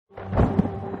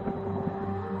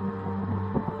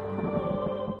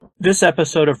This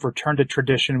episode of Return to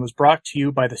Tradition was brought to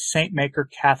you by the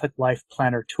Saintmaker Catholic Life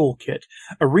Planner Toolkit,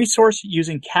 a resource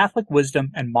using Catholic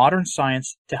wisdom and modern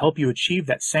science to help you achieve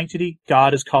that sanctity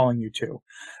God is calling you to.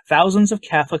 Thousands of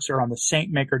Catholics are on the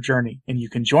Saintmaker journey, and you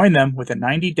can join them with a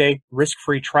 90-day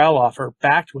risk-free trial offer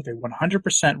backed with a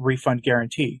 100% refund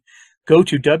guarantee. Go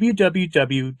to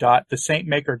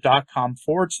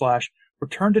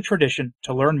www.thesaintmaker.com/Return to Tradition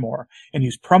to learn more and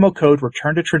use promo code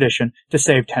Return to Tradition to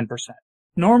save 10%.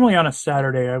 Normally on a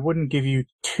Saturday, I wouldn't give you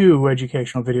 2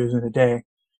 educational videos in a day,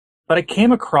 but I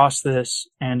came across this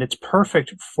and it's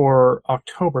perfect for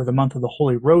October, the month of the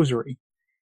Holy Rosary.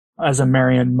 As a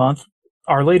Marian month,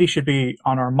 Our Lady should be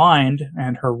on our mind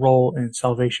and her role in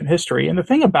salvation history. And the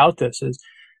thing about this is,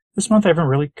 this month I haven't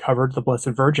really covered the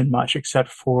Blessed Virgin much, except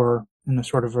for, in a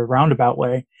sort of a roundabout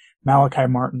way, Malachi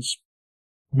Martin's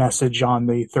message on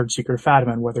the Third Secret of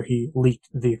Fatima and whether he leaked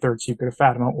the Third Secret of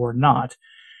Fatima or not.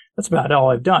 That's about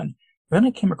all I've done. Then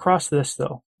I came across this,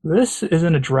 though. This is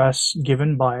an address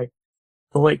given by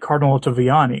the late Cardinal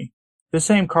Ottaviani, the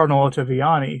same Cardinal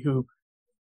Ottaviani who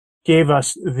gave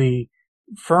us the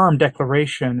firm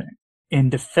declaration in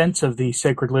defense of the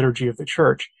sacred liturgy of the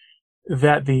Church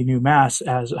that the new Mass,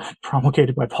 as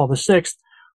promulgated by Paul VI,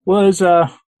 was,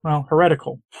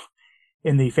 heretical.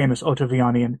 In the famous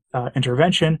Ottaviani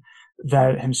intervention,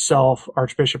 that himself,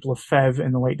 Archbishop Lefebvre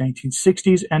in the late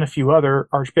 1960s, and a few other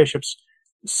archbishops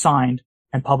signed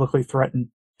and publicly threatened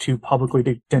to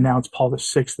publicly denounce Paul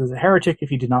VI as a heretic if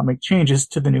he did not make changes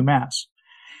to the new Mass.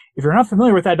 If you're not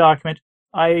familiar with that document,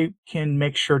 I can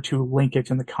make sure to link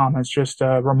it in the comments. Just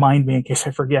remind me in case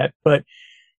I forget. But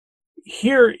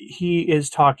here he is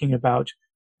talking about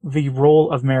the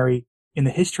role of Mary in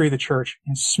the history of the Church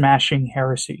in smashing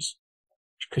heresies,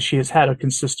 because she has had a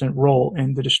consistent role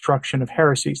in the destruction of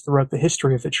heresies throughout the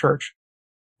history of the Church.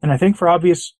 And I think for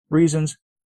obvious reasons,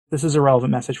 this is a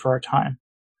relevant message for our time.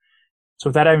 So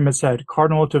with that having been said,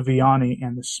 Cardinal Ottaviani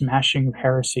and the smashing of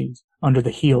heresies under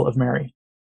the heel of Mary.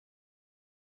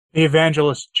 The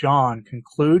evangelist John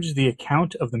concludes the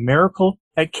account of the miracle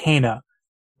at Cana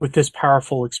with this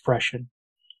powerful expression: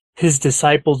 his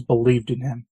disciples believed in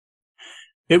him.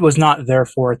 It was not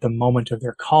therefore at the moment of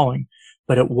their calling,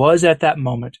 but it was at that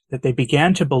moment that they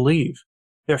began to believe.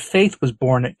 Their faith was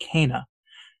born at Cana.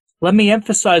 Let me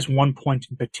emphasize one point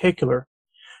in particular.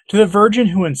 To the Virgin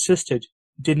who insisted,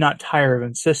 did not tire of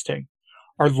insisting,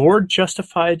 our Lord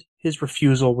justified his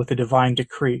refusal with a divine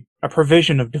decree, a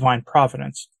provision of divine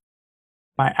providence.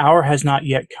 My hour has not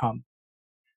yet come.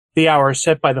 The hour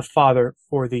set by the Father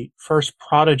for the first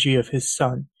prodigy of his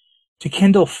Son, to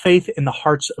kindle faith in the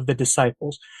hearts of the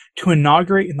disciples, to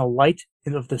inaugurate in the light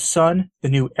of the Son the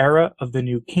new era of the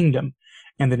new kingdom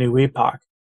and the new epoch.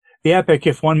 The epoch,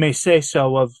 if one may say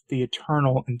so, of the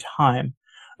eternal in time,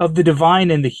 of the divine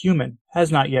and the human,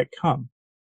 has not yet come.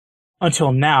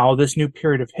 Until now, this new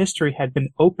period of history had been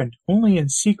opened only in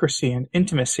secrecy and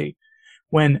intimacy,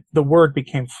 when the Word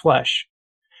became flesh.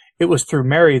 It was through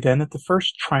Mary, then, that the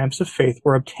first triumphs of faith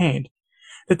were obtained,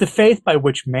 that the faith by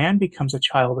which man becomes a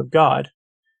child of God.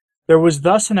 There was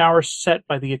thus an hour set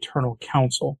by the eternal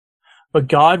counsel, but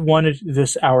God wanted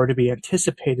this hour to be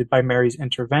anticipated by Mary's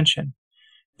intervention.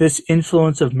 This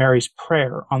influence of Mary's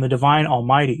prayer on the divine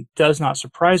Almighty does not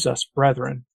surprise us,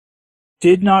 brethren.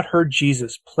 Did not her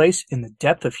Jesus place in the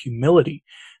depth of humility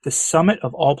the summit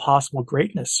of all possible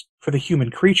greatness for the human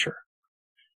creature?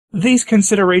 These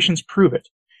considerations prove it.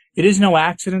 It is no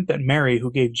accident that Mary,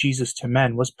 who gave Jesus to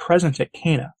men, was present at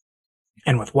Cana.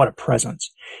 And with what a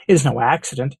presence! It is no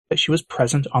accident that she was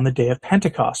present on the day of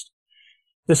Pentecost.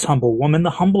 This humble woman, the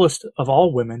humblest of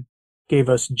all women, gave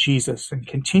us Jesus and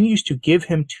continues to give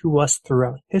him to us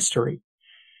throughout history.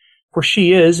 For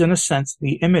she is, in a sense,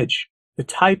 the image, the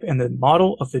type, and the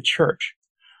model of the Church,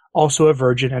 also a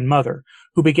virgin and mother,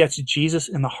 who begets Jesus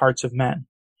in the hearts of men.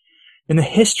 In the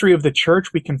history of the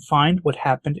Church, we can find what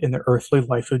happened in the earthly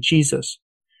life of Jesus.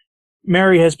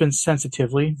 Mary has been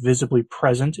sensitively, visibly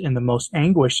present in the most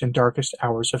anguished and darkest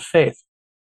hours of faith,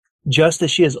 just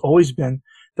as she has always been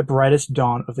the brightest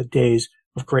dawn of the days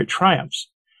of great triumphs.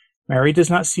 Mary does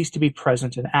not cease to be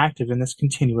present and active in this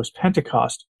continuous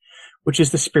Pentecost, which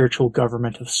is the spiritual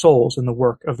government of souls and the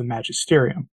work of the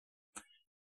magisterium.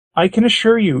 I can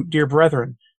assure you, dear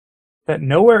brethren, that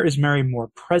nowhere is Mary more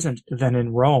present than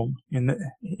in Rome,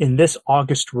 in this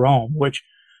august Rome, which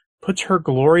puts her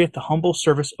glory at the humble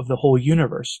service of the whole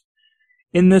universe.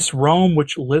 In this Rome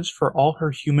which lives for all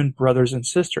her human brothers and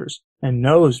sisters, and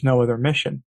knows no other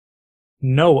mission,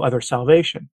 no other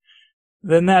salvation,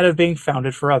 than that of being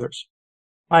founded for others.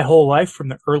 My whole life, from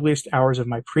the earliest hours of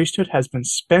my priesthood, has been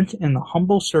spent in the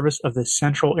humble service of the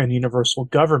central and universal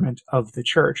government of the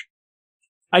Church.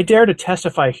 I dare to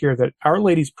testify here that Our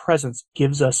Lady's presence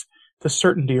gives us the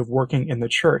certainty of working in the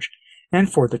church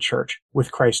and for the church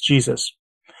with Christ Jesus.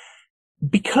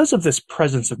 Because of this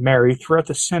presence of Mary throughout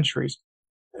the centuries,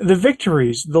 the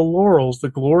victories, the laurels, the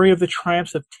glory of the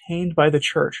triumphs obtained by the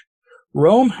church,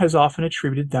 Rome has often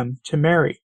attributed them to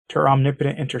Mary, to her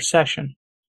omnipotent intercession,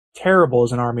 terrible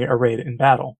as an army arrayed in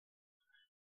battle.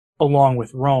 Along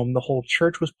with Rome, the whole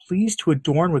church was pleased to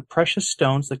adorn with precious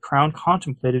stones the crown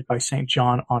contemplated by St.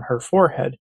 John on her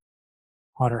forehead.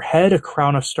 On her head, a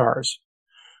crown of stars.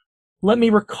 Let me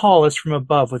recall as from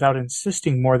above, without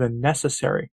insisting more than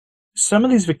necessary, some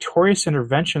of these victorious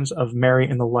interventions of Mary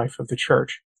in the life of the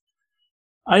church.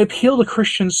 I appeal to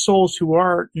Christian souls who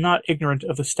are not ignorant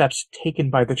of the steps taken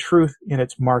by the truth in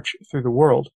its march through the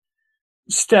world,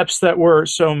 steps that were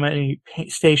so many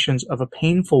stations of a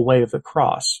painful way of the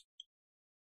cross.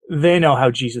 They know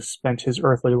how Jesus spent his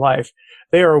earthly life.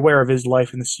 They are aware of his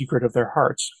life in the secret of their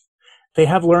hearts. They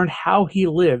have learned how he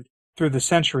lived through the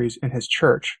centuries in his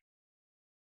church.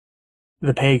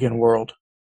 The pagan world.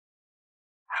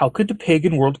 How could the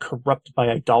pagan world, corrupted by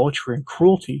idolatry and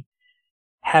cruelty,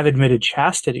 have admitted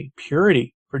chastity,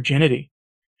 purity, virginity?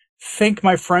 Think,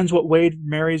 my friends, what weight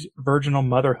Mary's virginal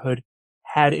motherhood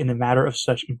had in a matter of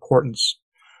such importance.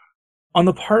 On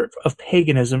the part of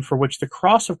paganism, for which the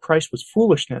cross of Christ was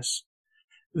foolishness,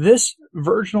 this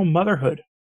virginal motherhood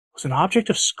was an object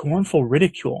of scornful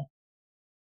ridicule.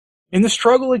 In the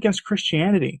struggle against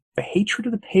Christianity, the hatred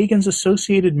of the pagans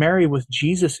associated Mary with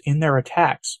Jesus in their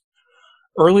attacks.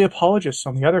 Early apologists,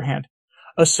 on the other hand,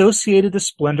 associated the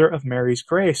splendor of Mary's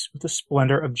grace with the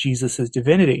splendor of Jesus'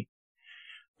 divinity.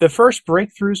 The first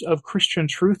breakthroughs of Christian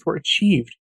truth were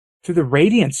achieved through the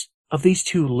radiance of these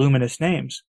two luminous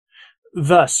names.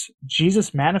 Thus,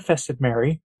 Jesus manifested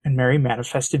Mary, and Mary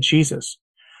manifested Jesus.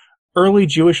 Early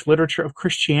Jewish literature of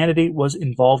Christianity was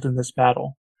involved in this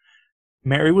battle.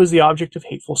 Mary was the object of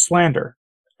hateful slander.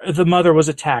 The mother was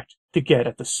attacked to get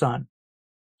at the son.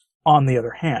 On the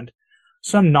other hand,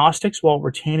 some Gnostics, while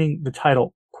retaining the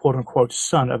title, quote-unquote,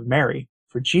 Son of Mary,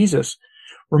 for Jesus,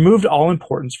 removed all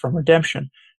importance from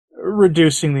redemption,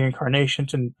 reducing the incarnation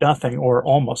to nothing or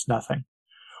almost nothing.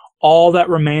 All that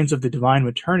remains of the divine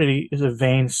maternity is a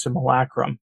vain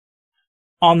simulacrum.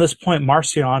 On this point,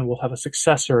 Marcion will have a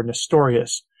successor,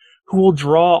 Nestorius, who will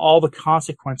draw all the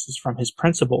consequences from his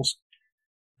principles.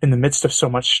 In the midst of so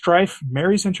much strife,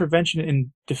 Mary's intervention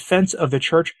in defense of the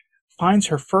church finds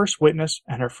her first witness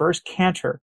and her first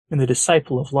cantor in the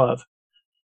disciple of love,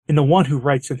 in the one who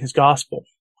writes in his gospel.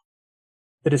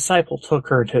 The disciple took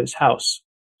her into his house.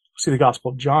 See the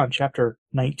Gospel of John, chapter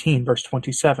 19, verse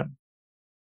 27.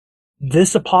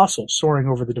 This apostle, soaring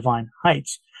over the divine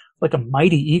heights, like a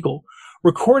mighty eagle,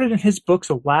 recorded in his books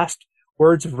the last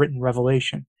words of written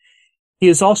revelation. He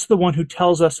is also the one who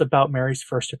tells us about Mary's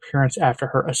first appearance after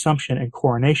her assumption and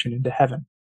coronation into heaven.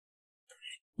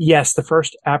 Yes, the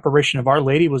first apparition of Our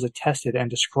Lady was attested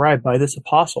and described by this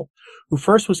apostle, who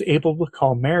first was able to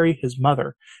call Mary his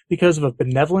mother because of a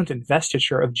benevolent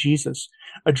investiture of Jesus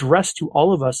addressed to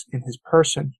all of us in his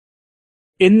person.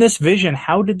 In this vision,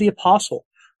 how did the apostle,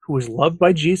 who was loved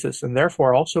by Jesus and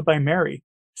therefore also by Mary,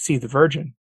 see the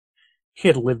Virgin? He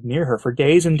had lived near her for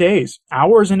days and days,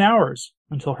 hours and hours,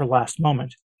 until her last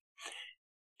moment.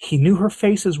 He knew her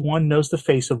face as one knows the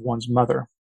face of one's mother.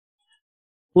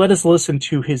 Let us listen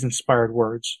to his inspired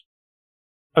words.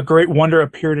 A great wonder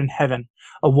appeared in heaven,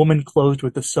 a woman clothed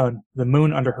with the sun, the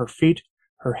moon under her feet,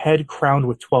 her head crowned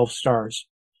with 12 stars.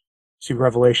 See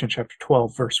Revelation chapter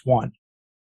 12, verse 1.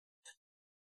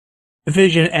 The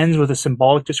vision ends with a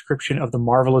symbolic description of the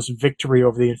marvelous victory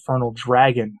over the infernal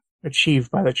dragon achieved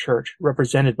by the church,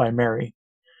 represented by Mary.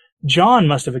 John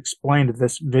must have explained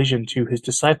this vision to his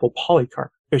disciple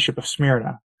Polycarp, Bishop of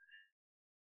Smyrna.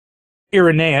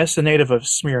 Irenaeus, a native of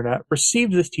Smyrna,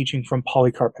 received this teaching from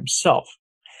Polycarp himself.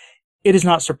 It is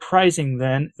not surprising,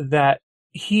 then, that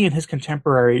he and his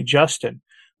contemporary Justin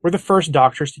were the first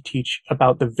doctors to teach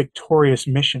about the victorious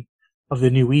mission of the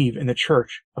new Eve in the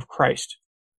Church of Christ.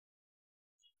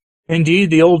 Indeed,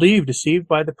 the old Eve, deceived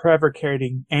by the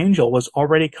prevaricating angel, was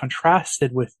already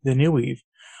contrasted with the new Eve,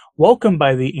 welcomed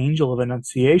by the angel of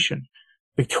Annunciation,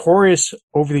 victorious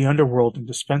over the underworld and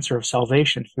dispenser of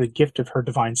salvation for the gift of her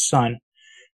divine Son.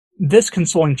 This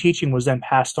consoling teaching was then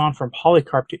passed on from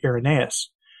Polycarp to Irenaeus,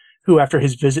 who, after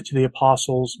his visit to the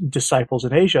apostles' disciples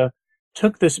in Asia,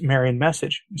 took this Marian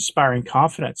message, inspiring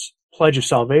confidence, pledge of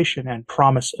salvation, and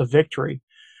promise of victory,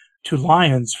 to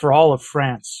Lyons for all of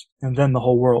France, and then the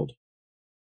whole world.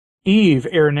 Eve,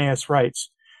 Irenaeus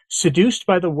writes, seduced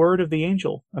by the word of the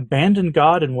angel, abandoned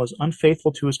God and was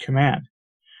unfaithful to his command.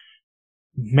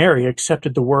 Mary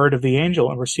accepted the word of the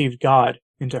angel and received God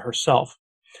into herself.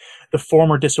 The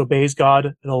former disobeys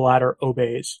God, the latter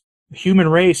obeys. The human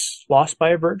race, lost by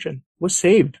a virgin, was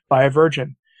saved by a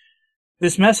virgin.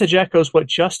 This message echoes what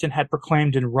Justin had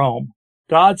proclaimed in Rome.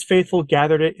 God's faithful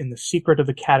gathered it in the secret of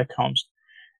the catacombs.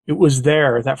 It was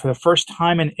there that for the first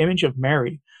time an image of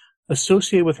Mary,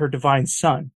 associated with her divine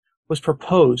Son, was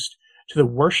proposed to the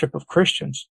worship of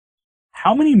Christians.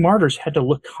 How many martyrs had to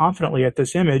look confidently at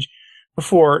this image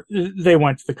before they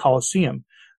went to the Colosseum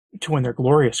to win their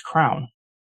glorious crown?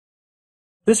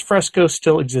 This fresco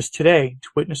still exists today to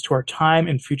witness to our time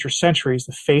and future centuries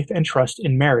the faith and trust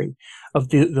in Mary of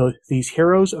these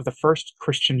heroes of the first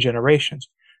Christian generations.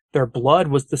 Their blood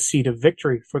was the seed of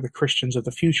victory for the Christians of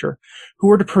the future, who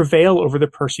were to prevail over the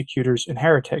persecutors and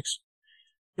heretics.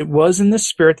 It was in this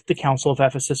spirit that the Council of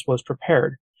Ephesus was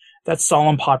prepared, that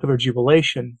solemn popular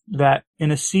jubilation that,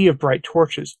 in a sea of bright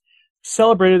torches,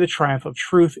 celebrated the triumph of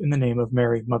truth in the name of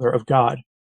Mary, Mother of God.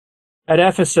 At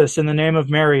Ephesus, in the name of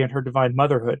Mary and her divine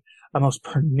motherhood, a most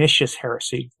pernicious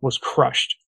heresy was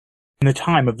crushed in the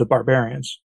time of the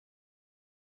barbarians.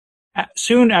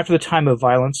 Soon after the time of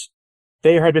violence,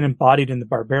 they had been embodied in the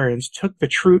barbarians, took the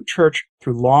true church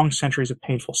through long centuries of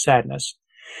painful sadness.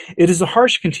 It is a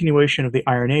harsh continuation of the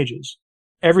Iron Ages.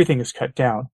 Everything is cut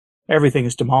down. Everything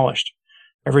is demolished.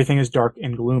 Everything is dark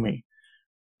and gloomy.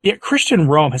 Yet Christian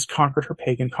Rome has conquered her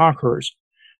pagan conquerors.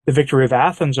 The victory of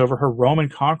Athens over her Roman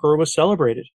conqueror was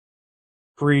celebrated.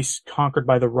 Greece, conquered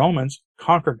by the Romans,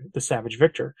 conquered the savage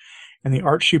victor, and the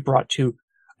art she brought to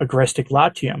agrestic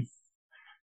Latium.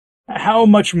 How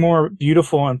much more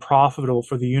beautiful and profitable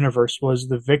for the universe was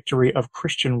the victory of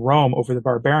Christian Rome over the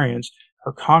barbarians,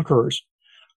 her conquerors.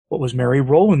 What was Mary's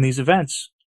role in these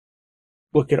events?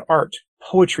 Look at art,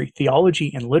 poetry,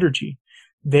 theology, and liturgy.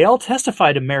 They all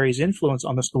testify to Mary's influence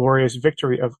on this glorious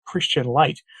victory of Christian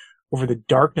light over the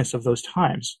darkness of those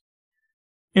times.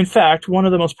 In fact, one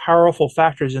of the most powerful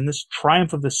factors in this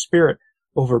triumph of the Spirit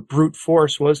over brute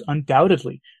force was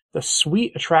undoubtedly the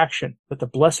sweet attraction that the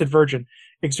Blessed Virgin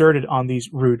exerted on these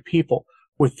rude people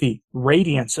with the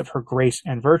radiance of her grace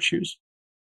and virtues,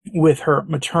 with her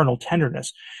maternal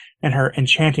tenderness and her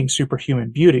enchanting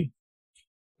superhuman beauty.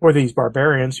 For these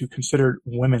barbarians who considered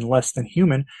women less than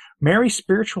human, Mary's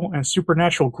spiritual and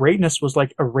supernatural greatness was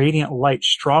like a radiant light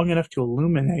strong enough to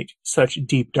illuminate such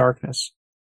deep darkness.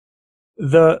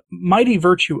 The mighty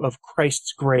virtue of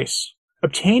Christ's grace,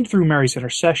 obtained through Mary's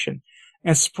intercession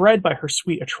and spread by her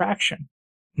sweet attraction,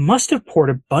 must have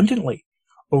poured abundantly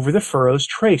over the furrows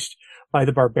traced by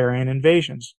the barbarian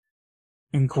invasions.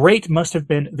 And great must have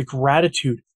been the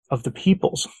gratitude of the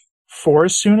peoples. For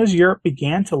as soon as Europe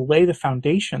began to lay the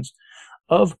foundations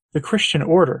of the Christian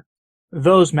order,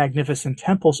 those magnificent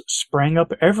temples sprang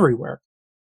up everywhere,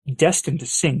 destined to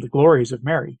sing the glories of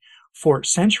Mary for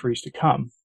centuries to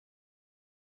come.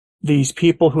 These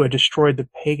people who had destroyed the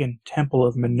pagan temple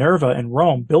of Minerva in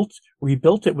Rome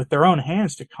rebuilt it with their own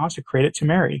hands to consecrate it to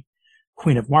Mary,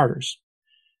 Queen of Martyrs.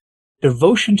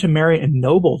 Devotion to Mary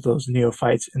ennobled those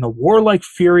neophytes, and the warlike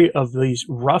fury of these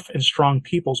rough and strong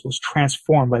peoples was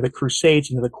transformed by the Crusades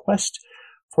into the quest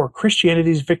for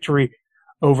Christianity's victory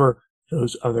over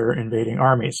those other invading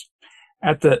armies.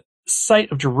 At the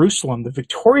site of Jerusalem, the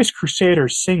victorious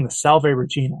Crusaders sing the Salve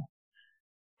Regina.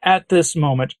 At this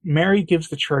moment, Mary gives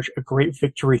the Church a great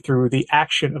victory through the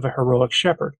action of a heroic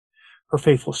shepherd, her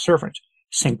faithful servant,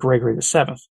 St. Gregory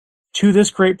VII. To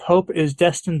this great pope is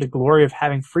destined the glory of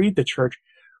having freed the Church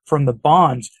from the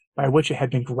bonds by which it had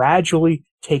been gradually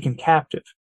taken captive.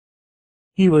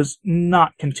 He was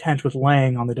not content with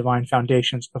laying on the divine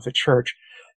foundations of the Church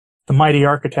the mighty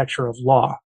architecture of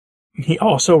law. He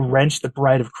also wrenched the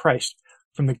bride of Christ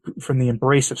from the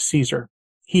embrace of Caesar.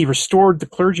 He restored the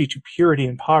clergy to purity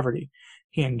and poverty.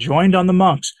 He enjoined on the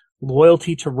monks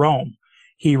loyalty to Rome.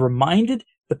 He reminded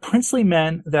the princely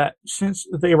men that since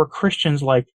they were Christians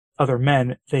like other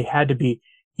men, they had to be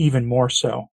even more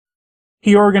so.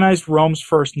 He organized Rome's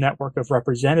first network of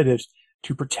representatives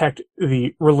to protect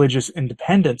the religious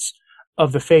independence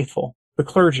of the faithful, the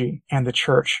clergy, and the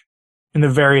church in the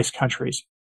various countries.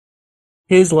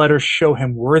 His letters show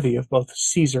him worthy of both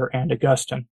Caesar and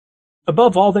Augustine.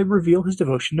 Above all, they reveal his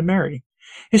devotion to Mary.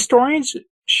 Historians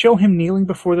show him kneeling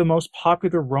before the most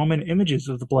popular Roman images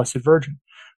of the Blessed Virgin,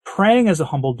 praying as a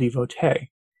humble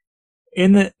devotee.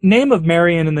 In the name of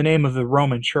Mary and in the name of the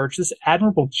Roman Church, this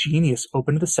admirable genius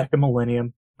opened the second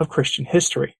millennium of Christian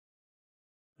history,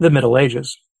 the Middle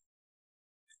Ages.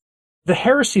 The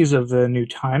heresies of the new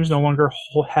times no longer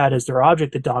had as their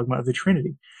object the dogma of the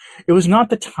Trinity. It was not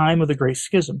the time of the great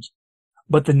schisms,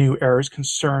 but the new errors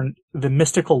concerned the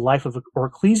mystical life or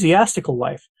ecclesiastical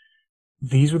life.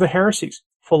 These were the heresies,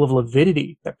 full of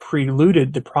lividity that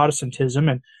preluded the Protestantism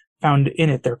and found in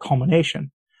it their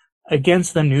culmination.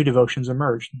 Against them, new devotions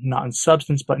emerged, not in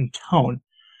substance but in tone.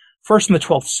 First in the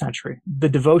 12th century, the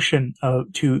devotion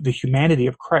to the humanity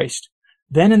of Christ.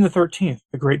 Then in the 13th,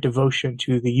 the great devotion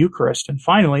to the Eucharist. And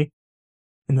finally,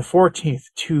 in the 14th,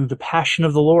 to the Passion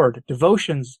of the Lord.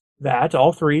 Devotions that,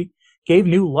 all three, gave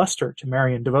new luster to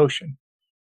Marian devotion.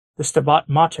 The Stabat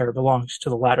Mater belongs to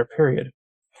the latter period.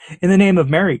 In the name of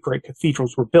Mary, great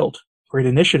cathedrals were built, great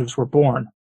initiatives were born.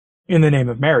 In the name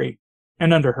of Mary,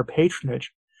 and under her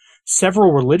patronage,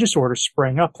 several religious orders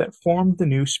sprang up that formed the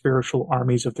new spiritual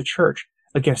armies of the Church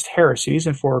against heresies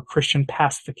and for Christian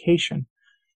pacification.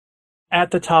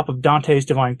 At the top of Dante's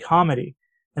Divine Comedy,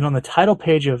 and on the title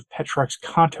page of Petrarch's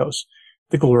Cantos,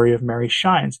 the glory of Mary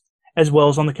shines, as well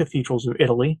as on the cathedrals of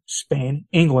Italy, Spain,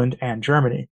 England, and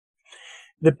Germany.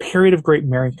 The period of great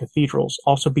Marian cathedrals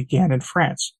also began in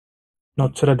France.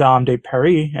 Notre Dame de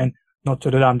Paris and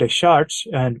Notre Dame des Chartres,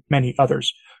 and many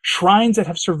others, shrines that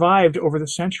have survived over the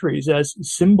centuries as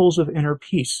symbols of inner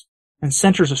peace and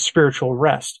centers of spiritual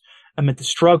rest amid the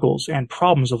struggles and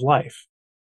problems of life.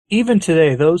 Even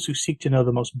today, those who seek to know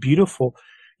the most beautiful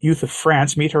youth of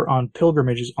France meet her on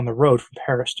pilgrimages on the road from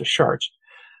Paris to Chartres.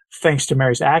 Thanks to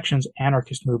Mary's actions,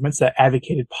 anarchist movements that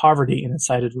advocated poverty and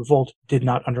incited revolt did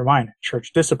not undermine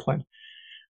church discipline.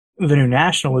 The new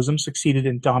nationalism succeeded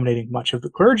in dominating much of the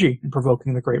clergy and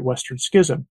provoking the Great Western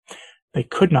Schism. They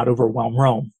could not overwhelm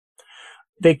Rome.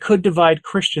 They could divide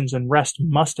Christians and wrest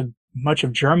much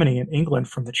of Germany and England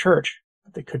from the church,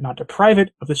 but they could not deprive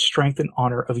it of the strength and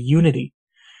honor of unity.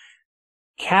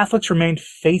 Catholics remained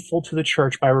faithful to the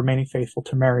church by remaining faithful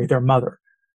to Mary, their mother,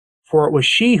 for it was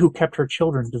she who kept her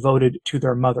children devoted to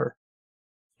their mother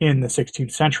in the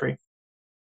 16th century.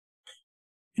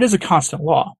 It is a constant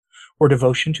law. Where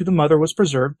devotion to the mother was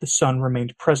preserved, the son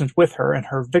remained present with her, and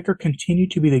her vicar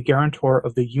continued to be the guarantor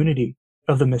of the unity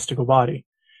of the mystical body.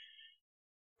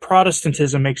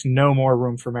 Protestantism makes no more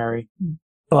room for Mary,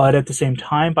 but at the same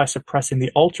time, by suppressing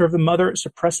the altar of the mother, it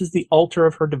suppresses the altar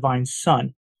of her divine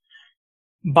son.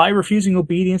 By refusing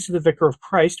obedience to the vicar of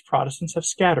Christ, Protestants have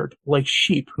scattered, like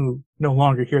sheep who no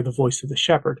longer hear the voice of the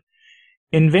shepherd.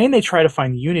 In vain they try to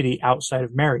find unity outside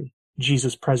of Mary,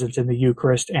 Jesus present in the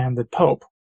Eucharist, and the Pope.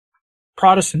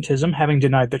 Protestantism, having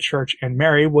denied the Church and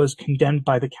Mary, was condemned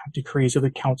by the decrees of the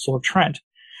Council of Trent.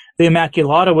 The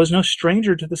Immaculata was no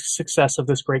stranger to the success of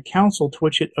this great council, to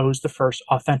which it owes the first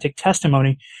authentic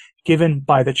testimony given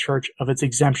by the Church of its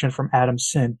exemption from Adam's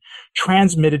sin,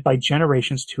 transmitted by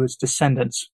generations to its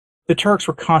descendants. The Turks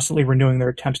were constantly renewing their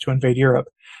attempts to invade Europe.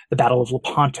 The Battle of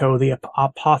Lepanto, the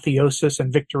apotheosis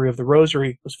and victory of the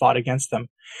Rosary was fought against them.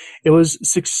 It was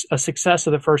a success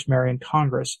of the First Marian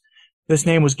Congress. This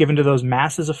name was given to those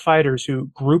masses of fighters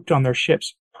who, grouped on their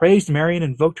ships, praised Mary and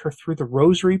invoked her through the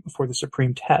Rosary before the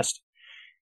supreme test.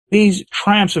 These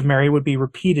triumphs of Mary would be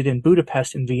repeated in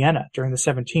Budapest and Vienna during the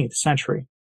 17th century,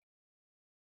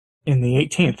 in the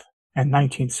 18th and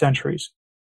 19th centuries.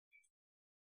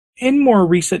 In more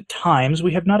recent times,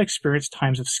 we have not experienced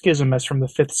times of schism as from the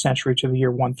 5th century to the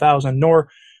year 1000, nor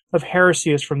of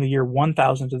heresy as from the year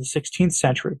 1000 to the 16th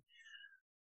century.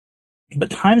 But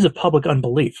times of public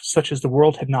unbelief, such as the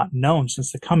world had not known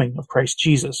since the coming of Christ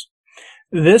Jesus.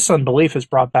 This unbelief has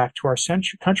brought back to our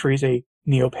countries a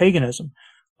neo-paganism,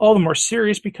 all the more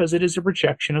serious because it is a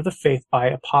rejection of the faith by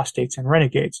apostates and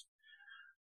renegades.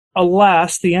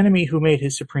 Alas, the enemy who made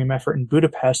his supreme effort in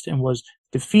Budapest and was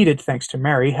defeated thanks to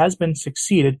Mary has been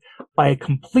succeeded by a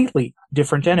completely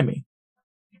different enemy.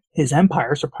 His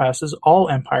empire surpasses all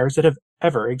empires that have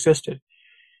ever existed.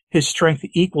 His strength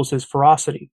equals his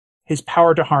ferocity. His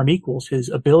power to harm equals his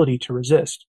ability to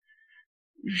resist.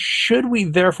 Should we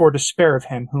therefore despair of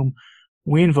him whom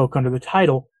we invoke under the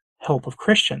title Help of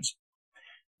Christians?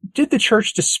 Did the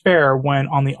Church despair when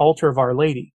on the altar of Our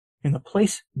Lady, in the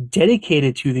place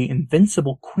dedicated to the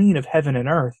invincible Queen of Heaven and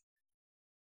Earth,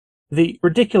 the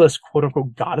ridiculous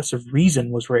quote-unquote goddess of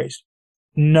reason was raised?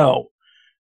 No.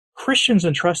 Christians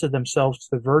entrusted themselves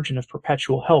to the Virgin of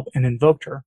Perpetual Help and invoked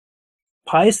her.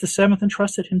 Pius VII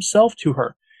entrusted himself to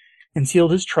her and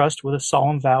sealed his trust with a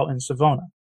solemn vow in Savona.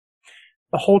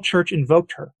 The whole Church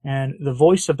invoked her, and the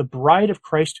voice of the Bride of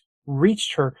Christ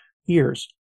reached her ears.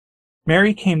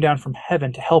 Mary came down from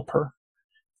heaven to help her.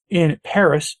 In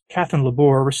Paris, Catherine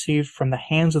Labour received from the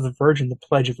hands of the Virgin the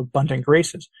pledge of abundant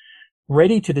graces,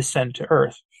 ready to descend to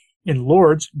earth. In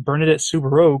Lourdes, Bernadette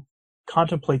Soubirous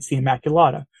contemplates the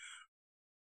Immaculata.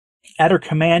 At her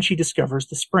command, she discovers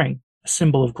the spring, a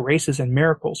symbol of graces and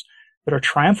miracles that are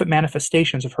triumphant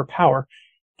manifestations of her power,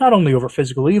 not only over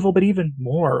physical evil, but even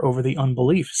more over the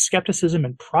unbelief, skepticism,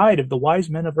 and pride of the wise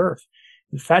men of earth,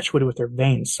 infatuated with their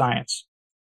vain science.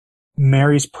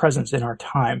 Mary's presence in our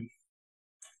time.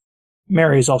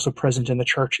 Mary is also present in the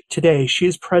church today. She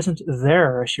is present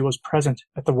there as she was present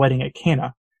at the wedding at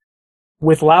Cana.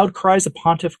 With loud cries, the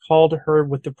pontiff called her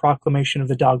with the proclamation of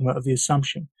the dogma of the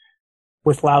Assumption.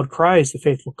 With loud cries, the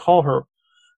faithful call her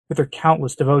with their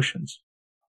countless devotions.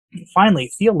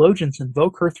 Finally, theologians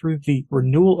invoke her through the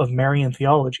renewal of Marian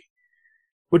theology,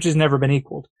 which has never been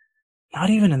equaled, not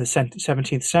even in the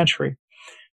 17th century.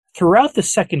 Throughout the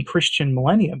second Christian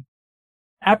millennium,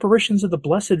 apparitions of the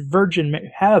Blessed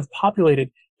Virgin have populated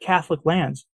Catholic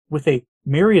lands with a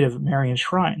myriad of Marian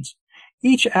shrines,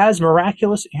 each as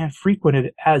miraculous and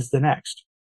frequented as the next.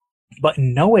 But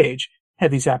in no age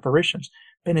have these apparitions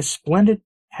been as splendid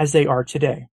as they are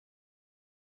today.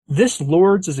 This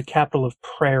Lourdes is a capital of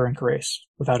prayer and grace.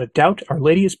 Without a doubt, Our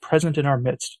Lady is present in our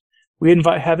midst. We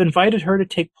have invited her to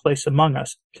take place among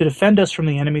us, to defend us from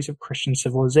the enemies of Christian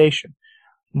civilization.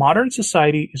 Modern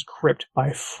society is gripped by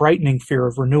a frightening fear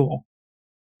of renewal.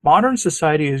 Modern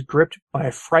society is gripped by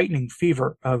a frightening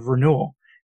fever of renewal.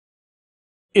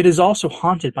 It is also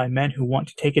haunted by men who want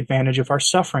to take advantage of our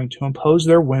suffering to impose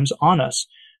their whims on us,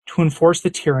 to enforce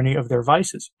the tyranny of their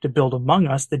vices, to build among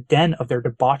us the den of their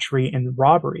debauchery and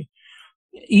robbery.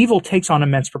 Evil takes on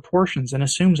immense proportions and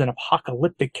assumes an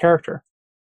apocalyptic character.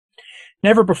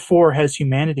 Never before has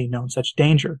humanity known such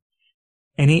danger.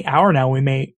 Any hour now we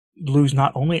may lose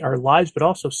not only our lives but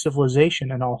also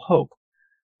civilization and all hope.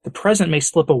 The present may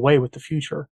slip away with the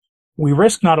future. We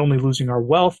risk not only losing our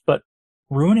wealth but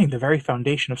ruining the very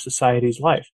foundation of society's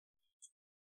life.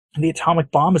 The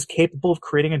atomic bomb is capable of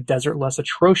creating a desert less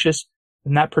atrocious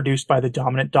than that produced by the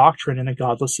dominant doctrine in a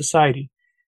godless society.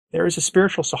 There is a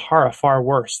spiritual Sahara far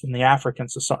worse than the African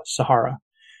Sahara.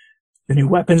 The new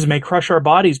weapons may crush our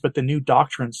bodies, but the new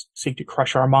doctrines seek to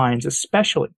crush our minds,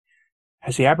 especially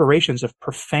as the aberrations of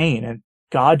profane and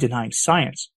God-denying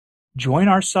science join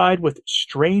our side with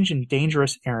strange and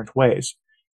dangerous errant ways.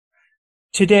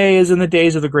 Today, as in the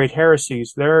days of the great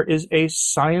heresies, there is a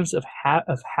science of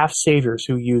half-saviors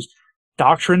who use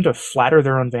doctrine to flatter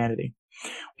their own vanity,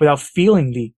 without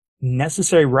feeling the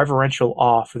necessary reverential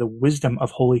awe for the wisdom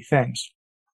of holy things.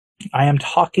 I am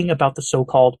talking about the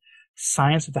so-called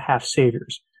science of the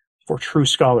half-saviors, for true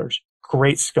scholars,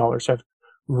 great scholars, have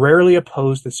rarely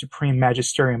opposed the supreme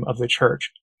magisterium of the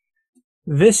Church.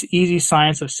 This easy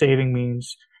science of saving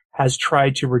means has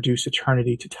tried to reduce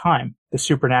eternity to time, the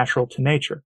supernatural to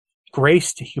nature,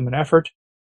 grace to human effort,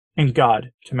 and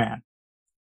God to man.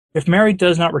 If Mary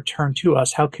does not return to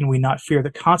us, how can we not fear the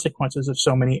consequences of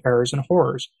so many errors and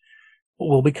horrors? What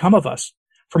will become of us?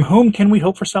 From whom can we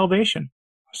hope for salvation?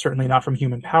 Certainly not from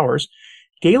human powers.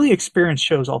 Daily experience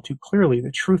shows all too clearly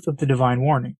the truth of the divine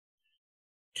warning.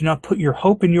 Do not put your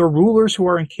hope in your rulers who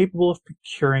are incapable of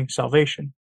procuring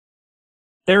salvation.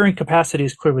 Their incapacity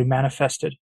is clearly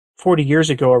manifested. 40 years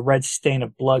ago, a red stain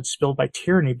of blood spilled by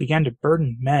tyranny began to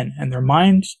burden men and their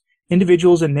minds,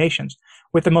 individuals and nations,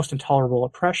 with the most intolerable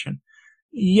oppression.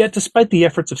 Yet, despite the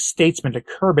efforts of statesmen to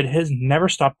curb it, it has never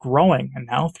stopped growing and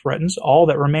now threatens all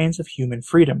that remains of human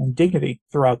freedom and dignity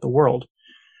throughout the world.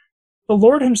 The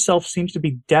Lord himself seems to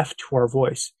be deaf to our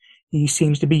voice. He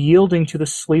seems to be yielding to the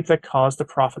sleep that caused the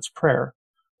prophet's prayer.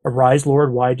 Arise,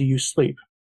 Lord, why do you sleep?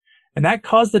 And that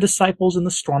caused the disciples in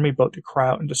the stormy boat to cry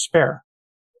out in despair.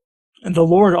 And the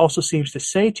Lord also seems to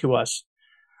say to us,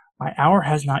 my hour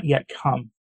has not yet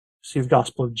come. See the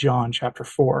Gospel of John, chapter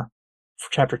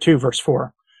 2, verse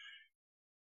 4.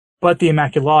 But the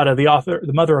Immaculata,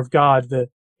 the Mother of God, the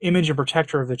image and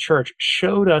protector of the Church,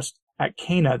 showed us at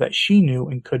Cana that she knew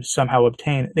and could somehow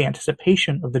obtain the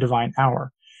anticipation of the divine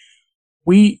hour.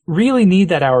 We really need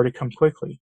that hour to come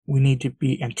quickly. We need to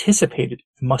be anticipated.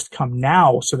 It must come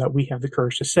now so that we have the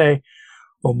courage to say,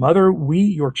 O Mother, we,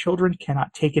 your children,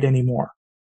 cannot take it anymore.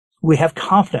 We have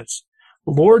confidence.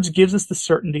 The Lord gives us the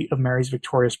certainty of Mary's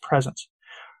victorious presence.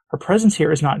 Her presence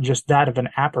here is not just that of an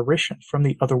apparition from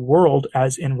the other world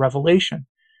as in Revelation.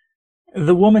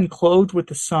 The woman clothed with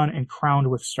the sun and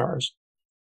crowned with stars.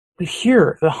 But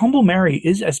here, the humble Mary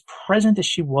is as present as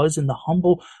she was in the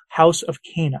humble house of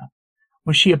Cana,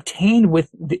 when she obtained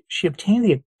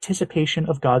the anticipation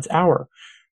of God's hour.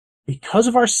 Because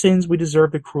of our sins, we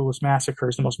deserve the cruelest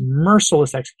massacres, the most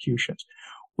merciless executions.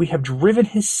 We have driven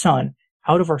his son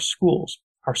out of our schools,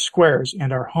 our squares,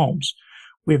 and our homes.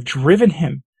 We have driven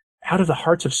him out of the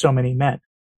hearts of so many men.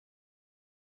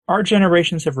 Our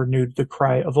generations have renewed the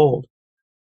cry of old.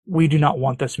 We do not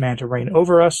want this man to reign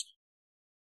over us.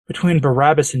 Between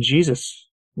Barabbas and Jesus,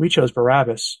 we chose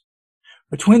Barabbas.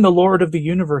 Between the Lord of the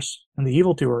universe and the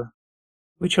evildoer,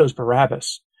 we chose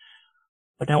Barabbas.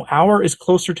 But no hour is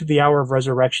closer to the hour of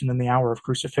resurrection than the hour of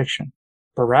crucifixion.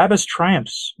 Barabbas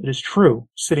triumphs, it is true,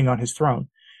 sitting on his throne.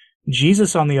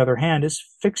 Jesus, on the other hand, is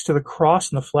fixed to the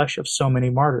cross in the flesh of so many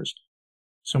martyrs,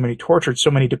 so many tortured,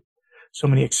 so many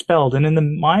expelled, and in the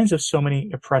minds of so many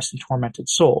oppressed and tormented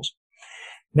souls.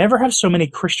 Never have so many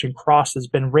Christian crosses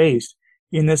been raised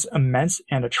in this immense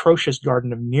and atrocious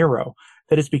garden of Nero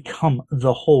that has become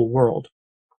the whole world.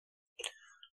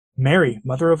 Mary,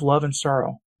 mother of love and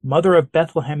sorrow, mother of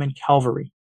Bethlehem and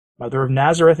Calvary, mother of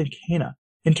Nazareth and Cana,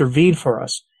 intervene for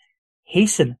us.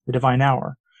 Hasten the divine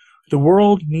hour. The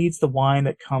world needs the wine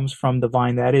that comes from the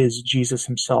vine that is Jesus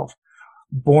himself,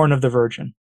 born of the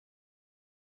Virgin.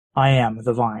 I am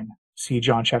the vine. See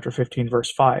John chapter 15,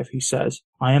 verse 5. He says,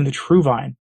 I am the true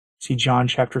vine. See John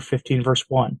chapter 15, verse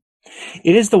 1.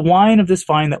 It is the wine of this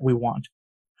vine that we want.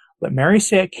 Let Mary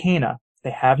say at Cana,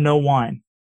 they have no wine.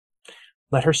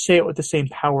 Let her say it with the same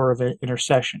power of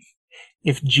intercession.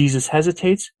 If Jesus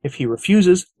hesitates, if he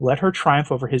refuses, let her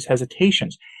triumph over his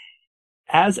hesitations.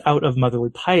 As out of motherly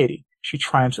piety, she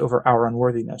triumphs over our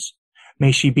unworthiness.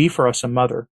 May she be for us a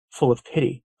mother full of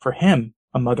pity, for him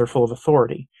a mother full of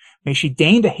authority. May she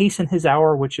deign to hasten his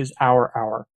hour, which is our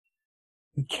hour.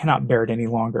 We cannot bear it any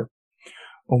longer.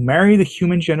 O Mary, the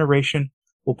human generation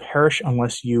will perish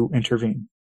unless you intervene.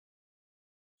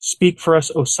 Speak for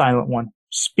us, O silent one.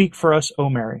 Speak for us, O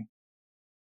Mary.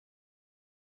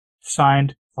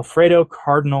 Signed, Alfredo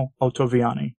Cardinal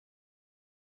Ottaviani.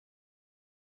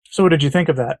 So what did you think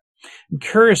of that? I'm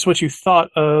curious what you thought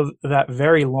of that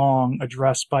very long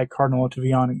address by Cardinal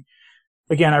Ottaviani.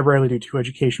 Again, I rarely do 2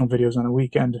 educational videos on a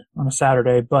weekend, on a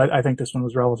Saturday, but I think this one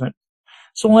was relevant.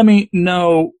 So let me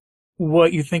know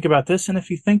what you think about this, and if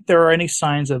you think there are any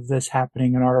signs of this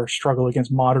happening in our struggle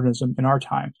against modernism in our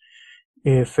time.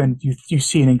 If you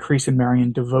see an increase in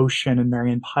Marian devotion and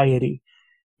Marian piety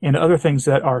and other things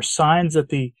that are signs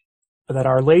that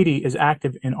Our Lady is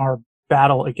active in our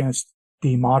battle against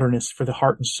the modernists for the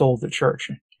heart and soul of the church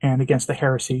and against the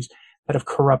heresies that have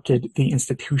corrupted the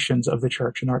institutions of the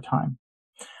church in our time.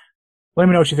 Let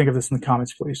me know what you think of this in the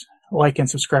comments, please. Like and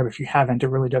subscribe if you haven't. It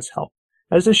really does help.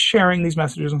 As is sharing these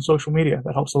messages on social media.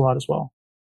 That helps a lot as well.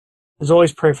 As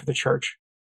always, pray for the church.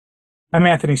 I'm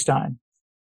Anthony Stein.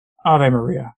 Ave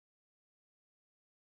Maria.